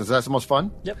 Since that's the most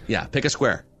fun? Yep. Yeah, pick a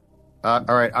square. All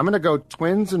right, I'm going to go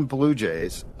Twins and Blue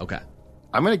Jays. Okay.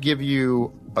 I'm going to give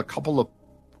you a couple of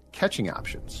catching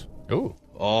options. Ooh.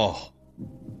 Oh.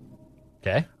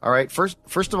 Okay. All right, first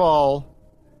of all,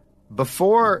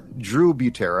 before Drew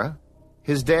Butera,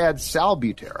 his dad, Sal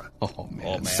Butera. Oh,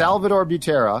 man. Salvador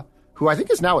Butera, who I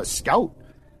think is now a scout.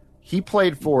 He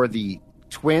played for the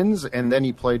Twins, and then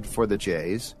he played for the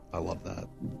Jays. I love that.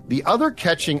 The other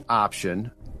catching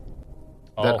option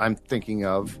that I'm thinking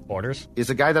of Borders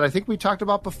is a guy that I think we talked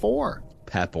about before.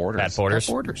 Pat Borders. Pat Borders.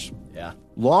 Pat Borders. Yeah.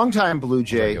 Longtime Blue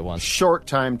Jay,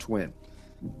 short-time Twin.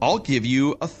 I'll give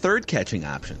you a third catching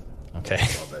option. Okay.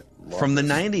 Love it. From the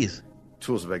 90s.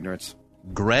 Tools of Ignorance.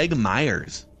 Greg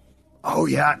Myers. Oh,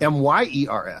 yeah.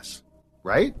 Myers,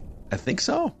 right? I think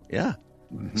so, yeah.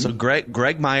 Mm-hmm. So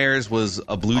Greg Myers was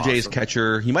a Blue Jays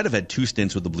catcher. He might have had 2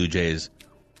 stints with the Blue Jays.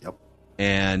 Yep.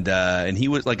 And he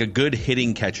was like a good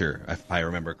hitting catcher, if I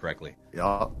remember correctly.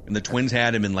 Yeah. And the Twins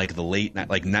had him in like the late,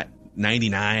 like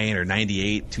 99 or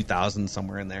 98, 2000,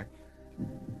 somewhere in there.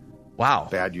 Wow.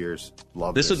 Bad years.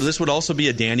 Love this would also be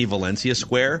a Danny Valencia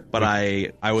square, but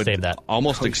I would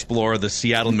almost explore the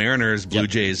Seattle Mariners Blue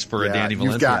Jays for a Danny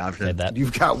Valencia option.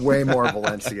 You've got way more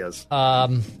Valencias.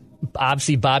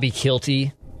 Obviously, Bobby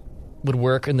Kilty would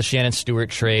work in the Shannon Stewart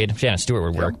trade. Shannon Stewart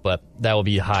would work, but that would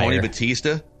be higher. Tony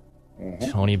Batista.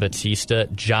 Tony Batista.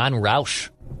 John Roush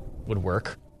would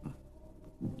work.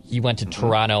 He went to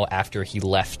Toronto after he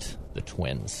left the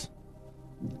Twins.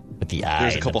 With the eye.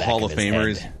 There's a couple Hall of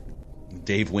Famers. Head.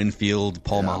 Dave Winfield,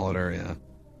 Paul Molitor, yeah.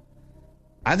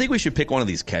 I think we should pick one of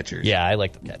these catchers. Yeah, I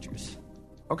like the catchers.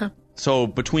 Okay. So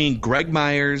between Greg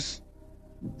Myers,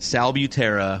 Sal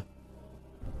Butera,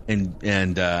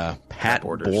 and Pat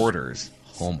Borders.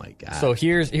 Oh my God. So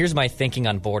here's my thinking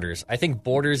on Borders. I think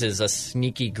Borders is a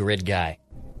sneaky grid guy.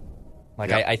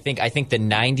 I think the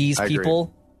 90s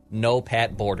people know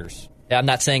Pat Borders. I'm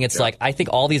not saying it's like, I think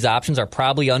all these options are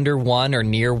probably under 1 or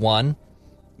near 1.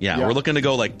 Yeah, we're looking to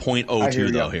go like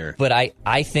 .02 though here. But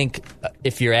I think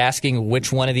if you're asking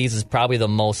which one of these is probably the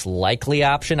most likely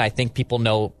option, I think people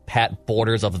know Pat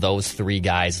Borders of those 3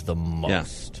 guys the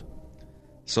most. Yeah.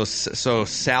 So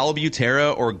Sal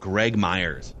Butera or Greg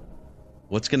Myers?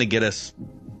 What's going to get us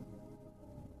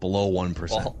below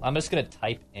 1%? Well, I'm just going to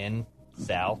type in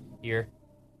Sal here.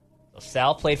 So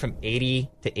Sal played from 80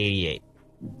 to 88.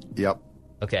 Yep.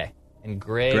 Okay. And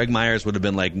Greg Myers would have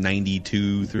been like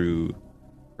 92 through,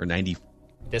 or 90.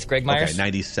 This Greg Myers? Okay,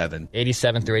 97.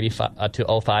 87 through 85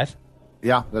 to 05?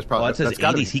 Yeah, that's probably. Well, that says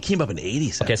 80s. He came up in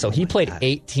 87. Okay, so he played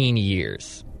 18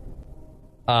 years.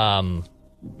 And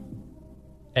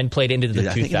played into the 2000s.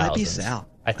 I think it might be Sal.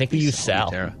 I think we used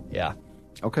Sal. Butera. Yeah.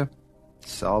 Okay.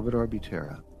 Salvador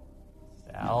Butera.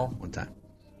 Sal. One time.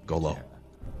 Go low.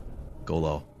 Go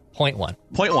low. .1.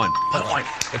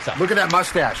 .1. Look at that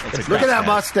mustache. Look at that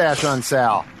mustache on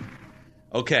Sal.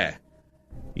 Okay.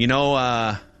 You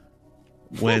know,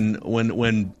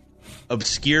 when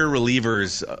obscure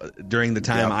relievers during the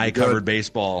time I covered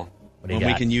baseball, when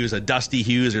we can use a Dusty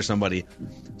Hughes or somebody.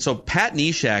 So Pat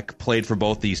Neshek played for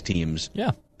both these teams.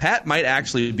 Yeah. Pat might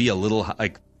actually be a little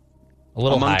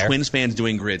among higher. Twins fans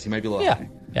doing grids. He might be a little high.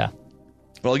 Yeah.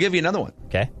 But I'll give you another one.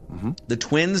 Okay. The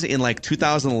Twins in like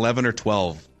 2011 or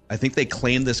 12, I think they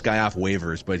claimed this guy off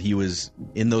waivers, but he was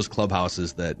in those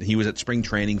clubhouses that he was at spring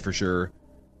training for sure.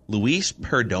 Luis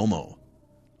Perdomo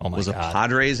was a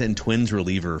Padres and Twins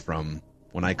reliever from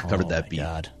when I covered that beat.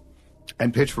 God.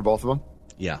 And pitched for both of them?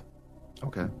 Yeah.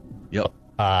 Okay. Yep.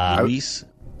 Luis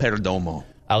Perdomo.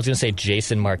 I was going to say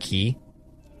Jason Marquis.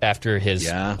 After his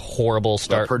horrible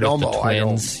start with the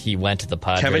Twins, he went to the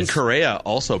Padres. Kevin Correa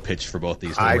also pitched for both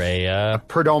these teams.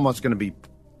 Perdomo's going to be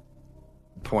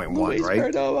 .1, Luis right?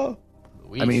 Perdomo.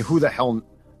 I mean, who the hell?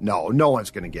 No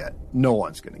one's going to get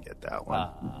that one.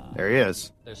 There he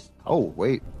is.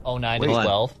 Wait. 09 to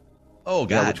 12. Oh,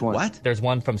 God. Yeah, which one? What? There's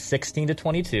one from 16 to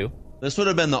 22. This would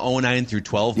have been the 09 through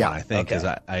 12 one, I think, because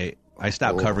okay. I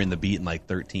stopped covering the beat in like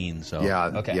 13. So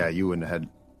yeah, you wouldn't have had.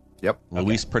 Yep.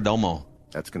 Luis Perdomo.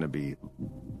 That's going to be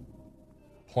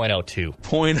 .02.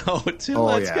 .02. Oh,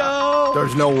 Let's go.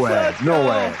 There's no way.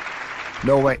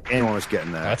 No way anyone was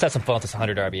getting that. Let's have some fun with this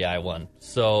 100 RBI one.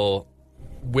 So,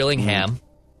 Willingham.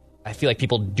 I feel like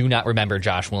people do not remember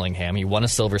Josh Willingham. He won a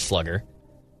Silver Slugger.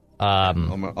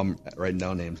 I'm writing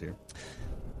down names here.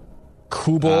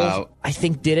 Kubel, I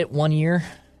think, did it 1 year.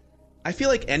 I feel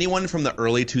like anyone from the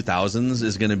early 2000s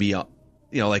is going to be,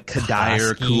 like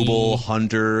Kadire, Kubel,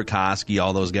 Hunter, Koski,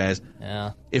 all those guys.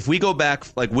 Yeah. If we go back,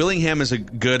 like Willingham is a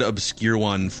good obscure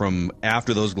one from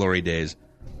after those glory days.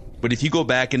 But if you go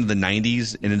back into the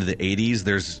 90s and into the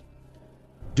 80s,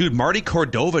 Marty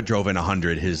Cordova drove in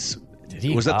 100.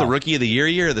 Was that the rookie of the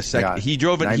year or the second? Yeah, he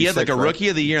drove in. He had like a rookie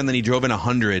of the year, and then he drove in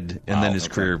 100, and then his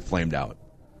career flamed out.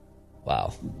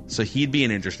 Wow. So he'd be an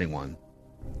interesting one.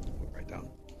 Write down.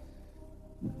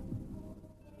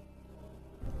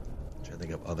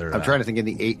 I'm trying to think in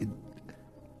the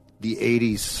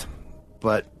 80s,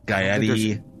 but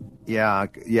Gaetti.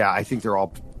 I think they're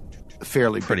all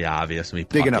fairly pretty obvious.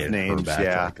 Big enough names.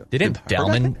 Yeah. Did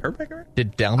Delman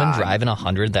drive in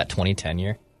 100 that 2010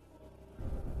 year?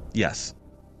 Yes.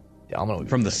 Delman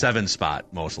from the 7 spot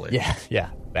mostly. Yeah.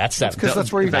 That's because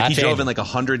that's where he drove in like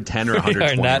 110 or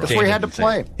 120. That's where he had to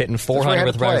play. Hitting 400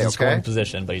 with runners in scoring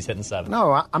position, but he's hitting 7.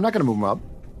 No, I'm not going to move him up.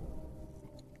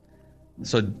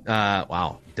 So,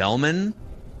 wow. Delman,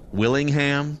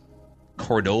 Willingham,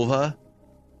 Cordova.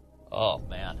 Oh,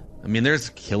 man. I mean,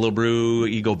 there's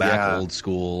Killebrew. You go back old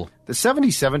school. The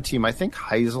 77 team, I think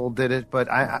Heisel did it,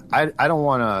 but I don't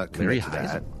want to commit to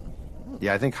that.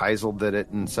 Yeah, I think Heisel did it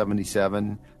in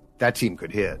 77. That team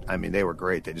could hit. I mean, they were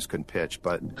great. They just couldn't pitch.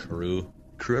 But Crew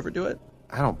ever do it?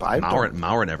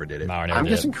 Maurer never did it. I'm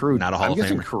guessing Crew. Not a Hall of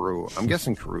Famer. I'm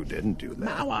guessing Crew didn't do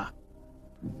that. Maurer.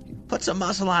 Put some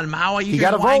muscle on Maurer. He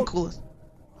got a vote.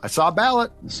 I saw a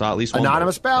ballot. Saw at least one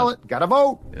anonymous vote. ballot. Got a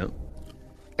vote. Yep.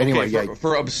 Anyway,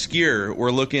 for obscure,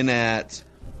 we're looking at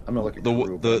I'm gonna look at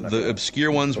Carew, the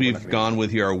obscure ones we've gone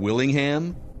with here are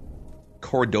Willingham,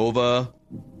 Cordova,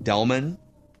 Delman.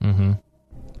 Mm-hmm.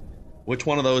 Which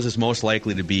one of those is most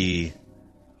likely to be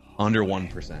under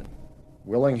 1%?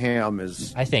 Willingham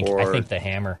is. I think the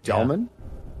Hammer. Delman. Yeah.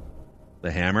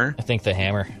 The Hammer. I think the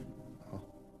Hammer.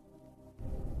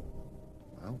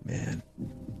 Oh. Man,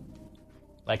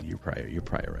 Like you're probably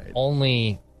right.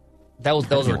 Only those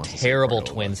were wants to say terrible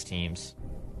Cordova. Twins teams.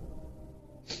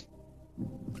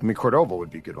 I mean, Cordova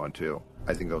would be a good one too.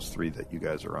 I think those three that you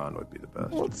guys are on would be the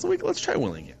best. Let's try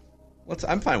Willingham.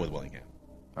 I'm fine with Willingham.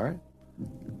 All right.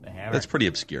 The Hammer. That's pretty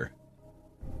obscure.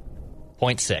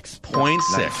 0.6.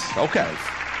 0.6. Nice. Okay.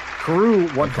 Carew,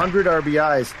 100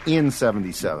 RBIs in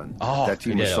 77. Oh, that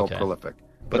team he was did, so okay. prolific.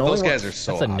 But only those one- guys are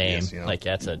so That's a obvious, name. you know? Like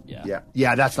that's a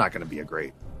Yeah, that's not going to be a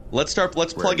great. Let's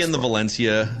plug in the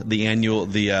Valencia,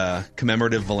 the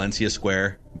commemorative Valencia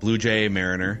Square, Blue Jay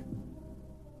Mariner,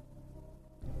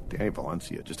 Danny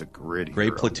Valencia, just a gritty. great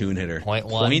hero. platoon hitter.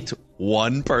 0.1.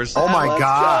 0.1%. Oh my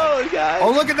God! Go, guys.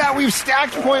 Oh, look at that! We've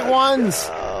stacked point ones.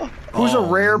 Who's a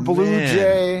rare Blue man.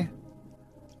 Jay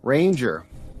Ranger?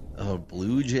 Oh,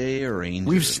 Blue Jay Ranger.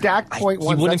 We've stacked point He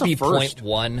ones. wouldn't That's a be first.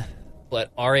 0.1,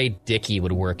 but R.A. Dickey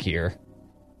would work here.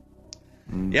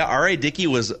 Yeah, R.A. Dickey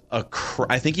was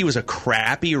I think he was a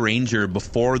crappy Ranger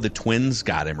before the Twins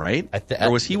got him, right?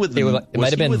 Or was he with the... It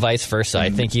might have been vice versa. I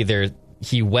think either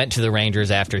he went to the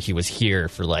Rangers after he was here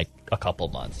for like a couple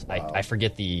months. I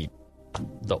forget the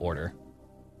order.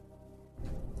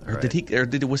 Or did he? Or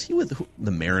was he with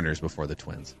the Mariners before the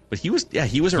Twins? But he was. Yeah,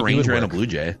 he was a Ranger and a Blue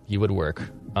Jay. He would work.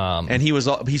 And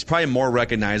he's probably more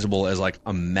recognizable as like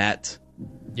a Met.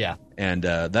 Yeah. And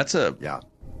that's Yeah.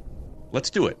 Let's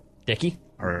do it. Dickey?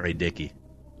 R.A. Dickey.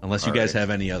 Unless you guys have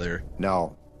any other.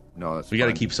 No. That's We got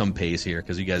to fine. keep some pace here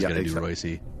because you guys got to do exactly. Royce.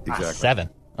 Exactly. 7.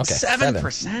 Okay.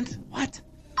 7%? What?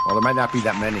 Well, there might not be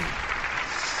that many.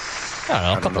 I don't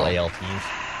know. A couple know. AL teams.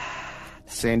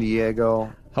 San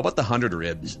Diego. How about the 100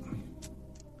 ribs?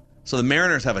 So the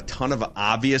Mariners have a ton of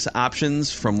obvious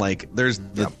options from like there's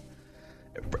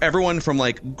everyone from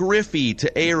like Griffey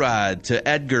to A-Rod to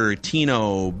Edgar,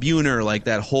 Tino, Buhner, like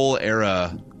that whole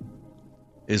era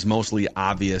is mostly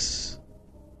obvious,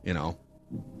 you know.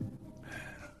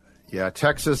 Yeah,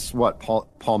 Texas. What?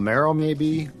 Palmero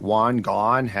maybe. Juan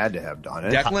Gone had to have done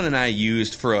it. Declan and I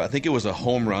used I think it was a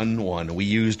home run one. We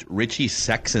used Richie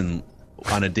Sexson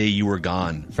on a day you were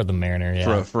gone For the Mariner,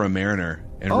 yeah. for a Mariner,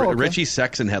 and Oh, okay. Richie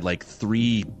Sexson had like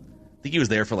I think he was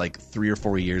there for like 3 or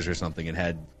 4 years or something, and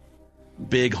had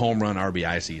big home run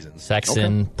RBI seasons.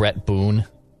 Sexton, Brett Boone,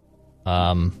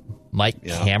 Mike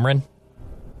Cameron.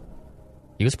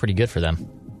 He was pretty good for them.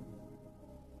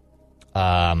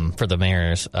 For the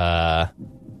Mariners.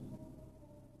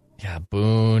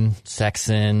 Boone,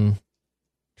 Sexton.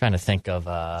 Trying to think of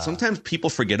Sometimes people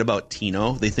forget about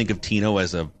Tino. They think of Tino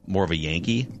as more of a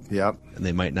Yankee, Yep. and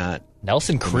they might not.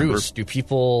 Nelson Cruz. Do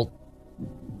people?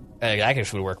 I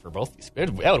guess would work for both these.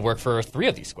 That would work for 3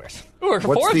 of these squares. It would work for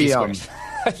What's 4 of the, these squares.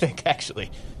 I think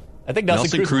actually. I think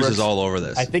Nelson Cruz works, is all over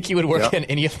this. I think he would work Yep. in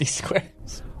any of these squares.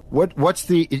 Is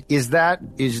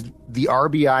the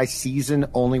RBI season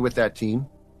only with that team?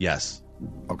 Yes,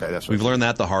 Okay, that's what we've learned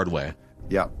that the hard way.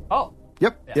 Yep. Oh.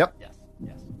 Yep. Yeah, Yep. Yes.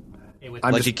 Yes. It would,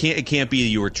 I'm Like just- it can't be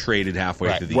you were traded halfway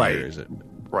Right. through the Right. year. Is it?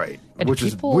 Right. And Which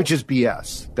people- is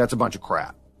BS. That's a bunch of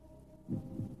crap.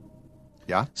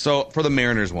 Yeah. So for the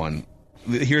Mariners one,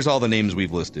 here's all the names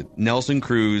we've listed: Nelson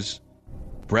Cruz,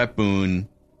 Brett Boone,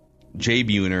 Jay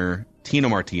Buhner, Tino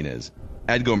Martinez,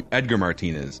 Edgar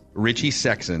Martinez, Richie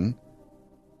Sexson.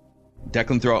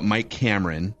 Declan throw out Mike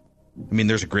Cameron. I mean,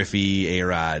 there's Griffey,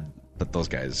 A-Rod, but those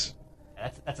guys.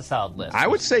 that's a solid list. I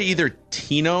would say either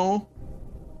Tino,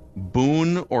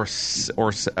 Boone, or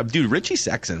dude, Richie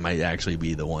Sexson might actually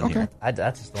be the one here.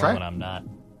 That's the Try one it. I'm not.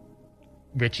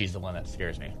 Richie's the one that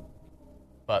scares me,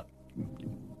 but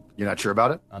You're not sure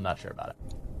about it? I'm not sure about it.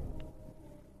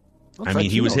 I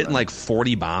mean, he was hitting like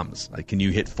 40 bombs. Like, can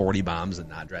you hit 40 bombs and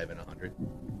not drive in 100?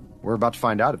 We're about to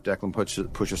find out if Declan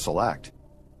pushes select.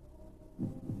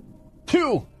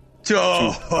 2.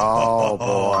 Oh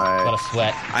boy. What a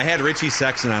sweat. I had Richie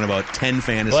Sexson on about 10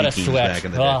 fantasy What a teams sweat. back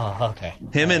in the day. Oh, okay.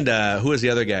 Him and who was the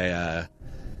other guy?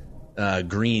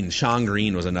 Green. Sean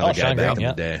Green was another guy Sean back Green,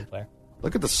 in the day. Player.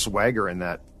 Look at the swagger in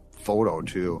that photo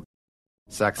too.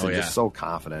 Sexton Oh, yeah. just so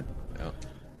confident. Yeah.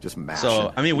 Just mashing.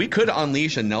 So, I mean, we could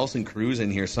unleash a Nelson Cruz in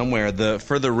here somewhere.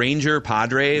 For the Ranger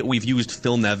Padre, we've used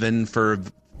Phil Nevin for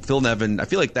Phil Nevin. I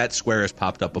feel like that square has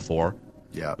popped up before.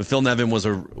 yeah. But Phil Nevin was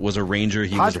a Ranger.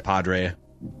 He was a Padre.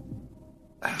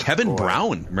 Kevin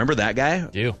Brown, remember that guy?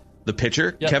 Do. The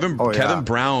pitcher, Yep. Kevin Oh, yeah. Kevin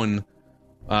Brown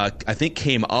I think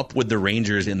came up with the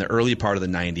Rangers in the early part of the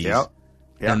 90s. Yep.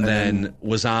 And then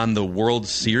was on the World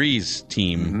Series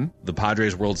team, the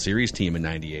Padres World Series team in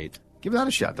 98. Give that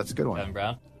a shot. That's a good one. Kevin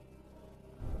Brown.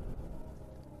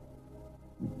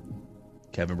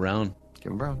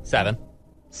 Kevin Brown. 7.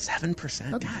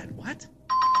 7%? God, what?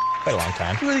 Quite a long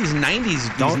time. Who are these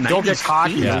 90s? Don't get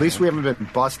cocky. Yeah. At least we haven't been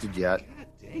busted yet. God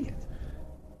dang it.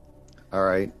 All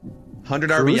right. 100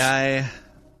 Cruz? RBI.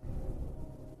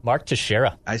 Mark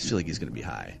Teixeira. I feel like he's going to be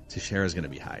high. Teixeira's going to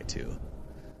be high, too.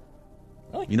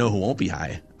 Really? You know who won't be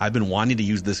high? I've been wanting to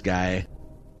use this guy.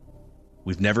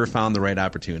 We've never found the right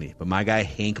opportunity. But my guy,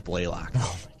 Hank Blaylock,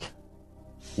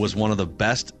 was one of the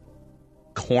best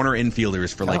corner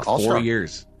infielders for like 4 All-star.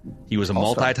 years. He was a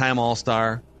All-star. multi-time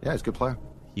All-Star. Yeah, he's a good player.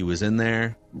 He was in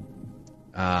there.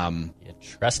 You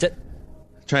trust it?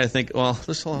 Trying to think. Well,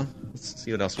 let's hold on. Let's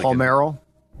see what else we Palmeiro.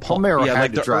 Palmeiro yeah, had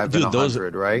like to drive in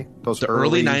 100, right? Those The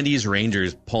early 90s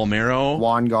Rangers, Palmeiro,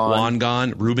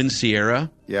 Wangan, Ruben Sierra.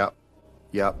 Yep.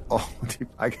 Oh,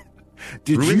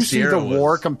 did Ruben you see Sierra the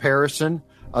war comparison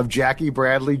of Jackie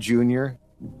Bradley Jr.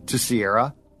 to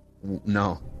Sierra?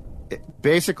 No.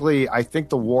 Basically, I think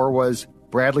the war was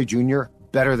Bradley Jr.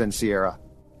 better than Sierra.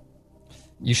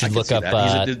 You should I look can up. see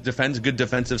that. He's a good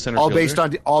defensive center All fielder.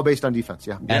 based on defense.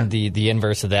 Yeah. And the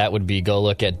inverse of that would be go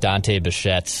look at Dante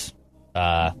Bichette's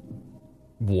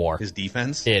war. His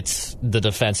defense? It's the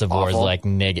defensive war is Awful. like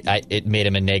it made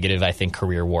him a negative, I think,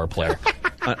 career war player.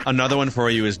 Another one for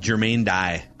you is Jermaine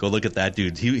Dye. Go look at that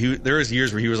dude. There was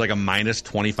years where he was like a minus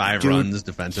 25 runs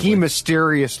defensively. He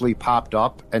mysteriously popped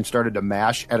up and started to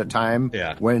mash at a time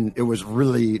when it was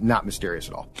really not mysterious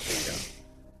at all.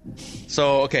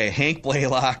 So, okay, Hank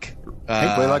Blaylock.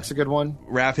 Hank Blaylock's a good one.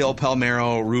 Rafael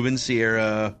Palmeiro, Ruben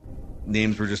Sierra.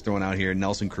 Names we're just throwing out here.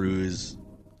 Nelson Cruz.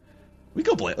 Let's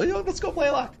go Blaylock.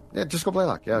 Yeah, just go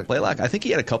Blaylock. Yeah. Blaylock. I think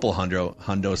he had a couple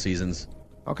hundo seasons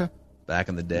Okay. back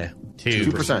in the day.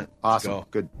 2%. Awesome.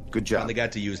 Go. Good job. Finally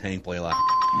got to use Hank Blaylock.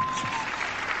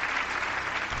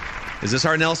 Is this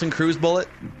our Nelson Cruz bullet?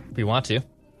 If we want to,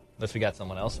 unless we got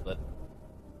someone else. But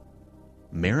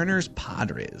Mariners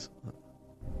Padres.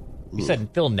 you said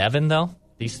Phil Nevin though.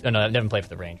 No, Nevin played for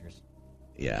the Rangers.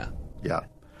 Yeah. Yeah.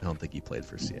 I don't think he played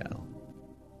for Seattle.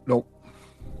 Nope.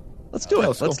 Let's do it.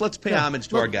 let's go. Let's pay homage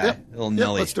to our guy, little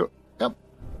Nelly. Let's do it. Yep.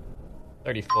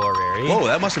 34 Rary Whoa,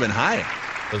 that must have been high.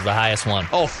 was the highest one.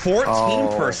 Oh,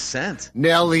 14%.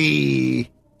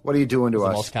 Nelly, what are you doing to The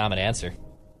us? most common answer.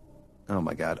 Oh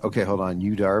my God. Okay, hold on.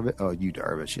 You Darvish. Oh, you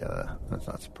Darvish. Yeah, that's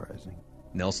not surprising.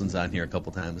 Nelson's on here a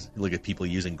couple times. You look at people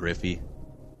using Griffey.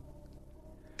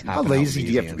 How lazy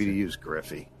do you have to be to use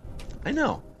Griffey? I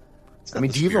know. I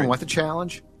mean, do you even want the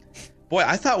challenge? Boy,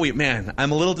 I thought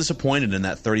I'm a little disappointed in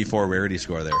that 34 rarity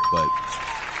score there, but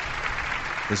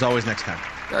there's always next time.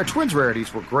 Our Twins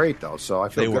rarities were great, though, so I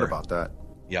feel They good were. about that.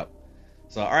 Yep.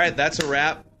 So, all right, that's a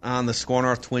wrap on the Score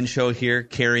North Twin Show here,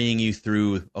 carrying you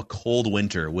through a cold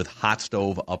winter with hot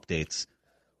stove updates.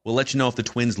 We'll let you know if the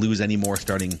Twins lose any more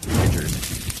starting pitchers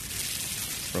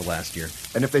for last year.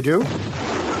 And if they do?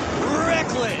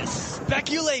 Reckless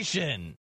speculation.